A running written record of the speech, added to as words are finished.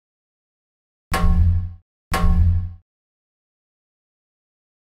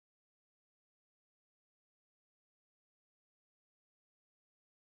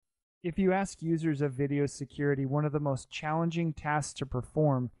If you ask users of video security, one of the most challenging tasks to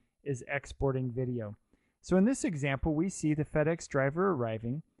perform is exporting video. So in this example, we see the FedEx driver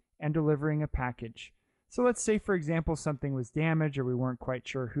arriving and delivering a package. So let's say, for example, something was damaged or we weren't quite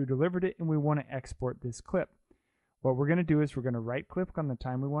sure who delivered it and we want to export this clip. What we're going to do is we're going to right-click on the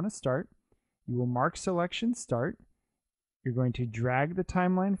time we want to start. You will mark selection start. You're going to drag the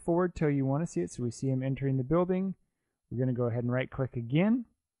timeline forward till you want to see it. So we see him entering the building. We're going to go ahead and right-click again.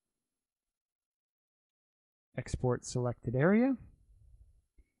 Export selected area.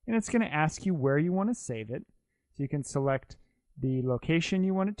 And it's going to ask you where you want to save it. So you can select the location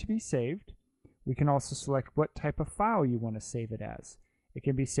you want it to be saved. We can also select what type of file you want to save it as. It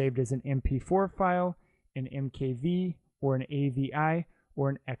can be saved as an MP4 file, an MKV, or an AVI, or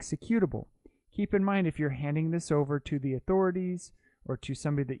an executable. Keep in mind, if you're handing this over to the authorities or to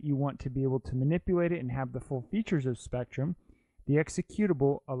somebody that you want to be able to manipulate it and have the full features of Spectrum, the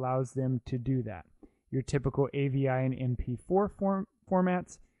executable allows them to do that. Your typical AVI and MP4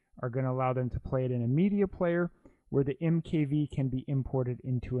 formats are going to allow them to play it in a media player, where the MKV can be imported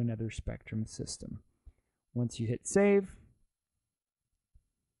into another Spectrum system. Once you hit save,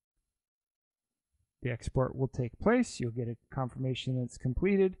 the export will take place. You'll get a confirmation that it's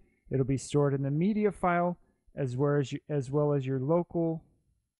completed. It'll be stored in the media file as well as your local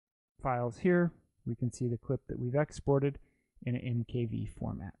files here. We can see the clip that we've exported in an MKV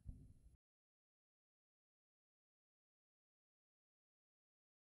format.